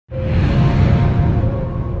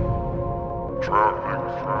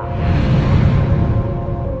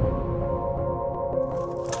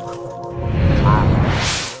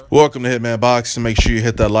Welcome to Hitman Boxing. Make sure you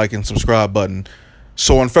hit that like and subscribe button.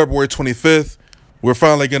 So on February 25th, we're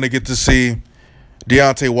finally going to get to see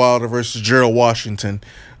Deontay Wilder versus Gerald Washington.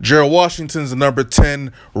 Gerald Washington's the number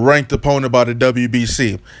 10 ranked opponent by the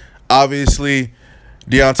WBC. Obviously,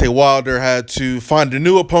 Deontay Wilder had to find a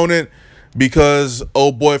new opponent because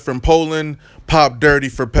old boy from Poland popped dirty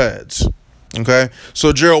for Peds. Okay,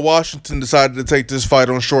 so Gerald Washington decided to take this fight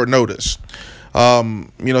on short notice.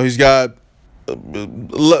 He's got a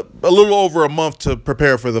little over a month to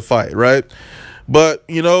prepare for the fight, right? But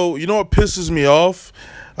you know what pisses me off?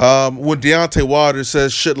 When Deontay Wilder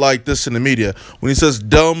says shit like this in the media, when he says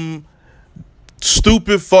dumb,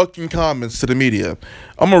 stupid fucking comments to the media.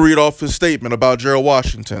 I'm gonna read off his statement about Gerald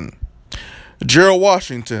Washington. Gerald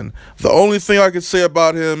Washington, the only thing I can say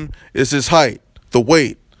about him is his height, the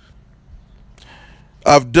weight.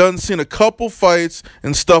 I've seen a couple fights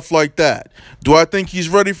and stuff like that. Do I think he's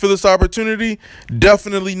ready for this opportunity?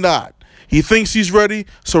 Definitely not. He thinks he's ready,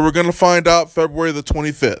 so we're going to find out February the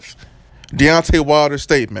 25th. Deontay Wilder's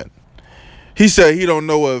statement. He said he don't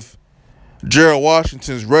know if Gerald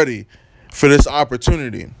Washington's ready for this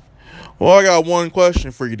opportunity. Well, I got one question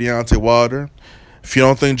for you, Deontay Wilder. If you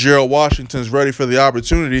don't think Gerald Washington's ready for the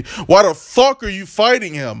opportunity, why the fuck are you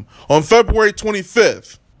fighting him on February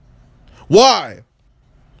 25th? Why?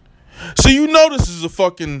 So you know this is a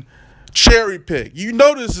fucking cherry pick. You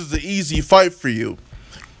know this is an easy fight for you.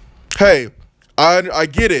 Hey, I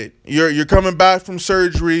get it. You're coming back from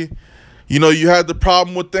surgery. You know, you had the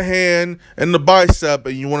problem with the hand and the bicep,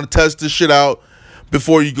 and you want to test this shit out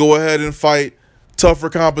before you go ahead and fight tougher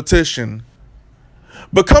competition.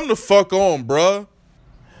 But come the fuck on, bruh.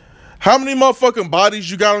 How many motherfucking bodies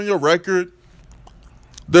you got on your record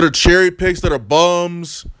that are cherry picks, that are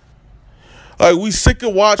bums? Like, we sick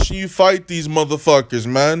of watching you fight these motherfuckers,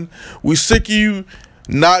 man. We sick of you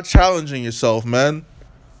not challenging yourself, man.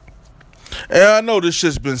 And I know this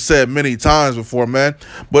shit's been said many times before, man.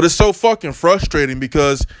 But it's so fucking frustrating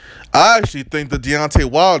because I actually think that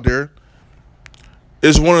Deontay Wilder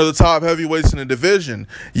is one of the top heavyweights in the division.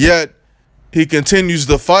 Yet, he continues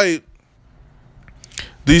to fight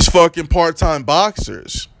these fucking part-time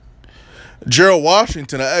boxers. Gerald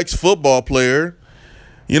Washington, an ex-football player,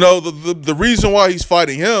 you know, the reason why he's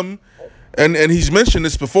fighting him, and he's mentioned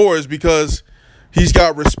this before, is because he's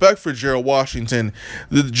got respect for Gerald Washington.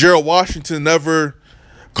 Gerald Washington never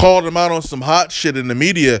called him out on some hot shit in the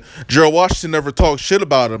media. Gerald Washington never talked shit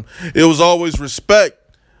about him. It was always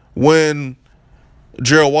respect when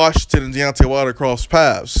Gerald Washington and Deontay Wilder crossed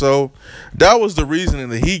paths. So that was the reasoning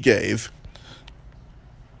that he gave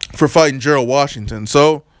for fighting Gerald Washington.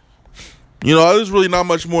 So, you know, there's really not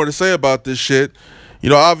much more to say about this shit. You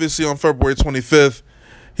know, obviously on February 25th,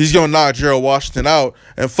 he's going to knock Gerald Washington out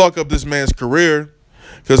and fuck up this man's career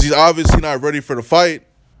because he's obviously not ready for the fight,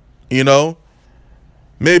 you know.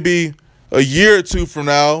 Maybe a year or two from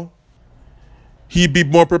now, he'd be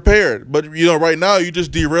more prepared. But, you know, right now, you're just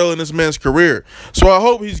derailing this man's career. So I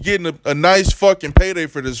hope he's getting a nice fucking payday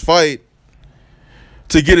for this fight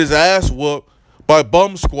to get his ass whooped by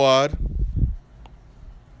Bum Squad.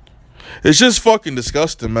 It's just fucking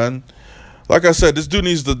disgusting, man. Like I said, this dude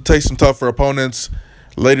needs to take some tougher opponents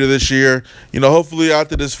later this year. You know, hopefully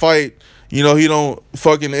after this fight, you know, he don't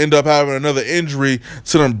fucking end up having another injury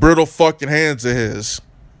to them brittle fucking hands of his.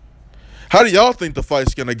 How do y'all think the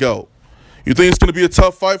fight's going to go? You think it's going to be a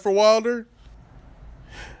tough fight for Wilder?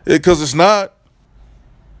 Because it's not.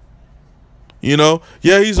 You know?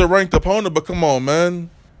 Yeah, he's a ranked opponent, but come on, man.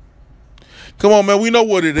 Come on, man. We know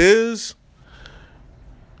what it is.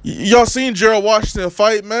 Y'all seen Gerald Washington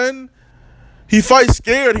fight, man? He fights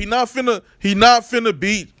scared. He not finna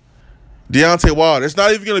beat Deontay Wilder. It's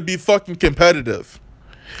not even gonna be fucking competitive.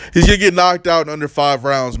 He's gonna get knocked out in under 5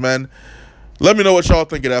 rounds, man. Let me know what y'all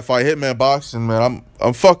think of that fight. Hitman Boxing, man.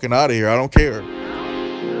 I'm fucking out of here. I don't care.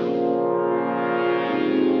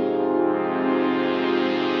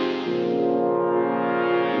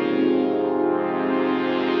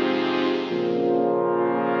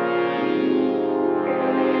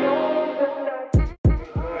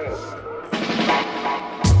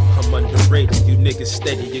 Underrated, you niggas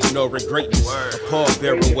steady ignoring greatness. A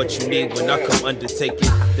pallbearer, what you need when I come undertake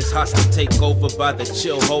it. This hostile takeover by the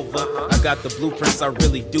chill hover. I got the blueprints, I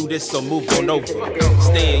really do this, so move on over.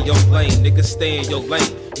 Stay in your lane, nigga, stay in your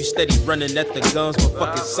lane. You steady running at the guns, but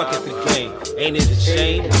fucking suck at the game. Ain't it a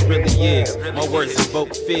shame? It really is. My words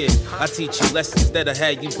evoke fear. I teach you lessons that'll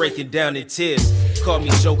have you breaking down in tears. Call me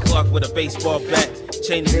Joe Clark with a baseball bat.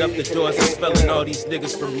 Police chaining up the doors, expelling all these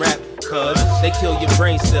niggas from rap. Cause they kill your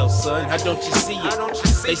brain cells, son. How don't you see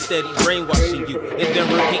it? They steady brainwashing you and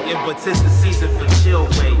then repeating, but 'tis the season for chill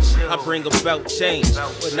wage. I bring about change,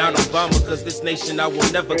 but not Obama, cause this nation I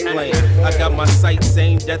will never claim. I got my sights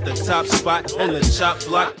aimed at the top spot on the chop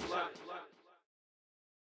block.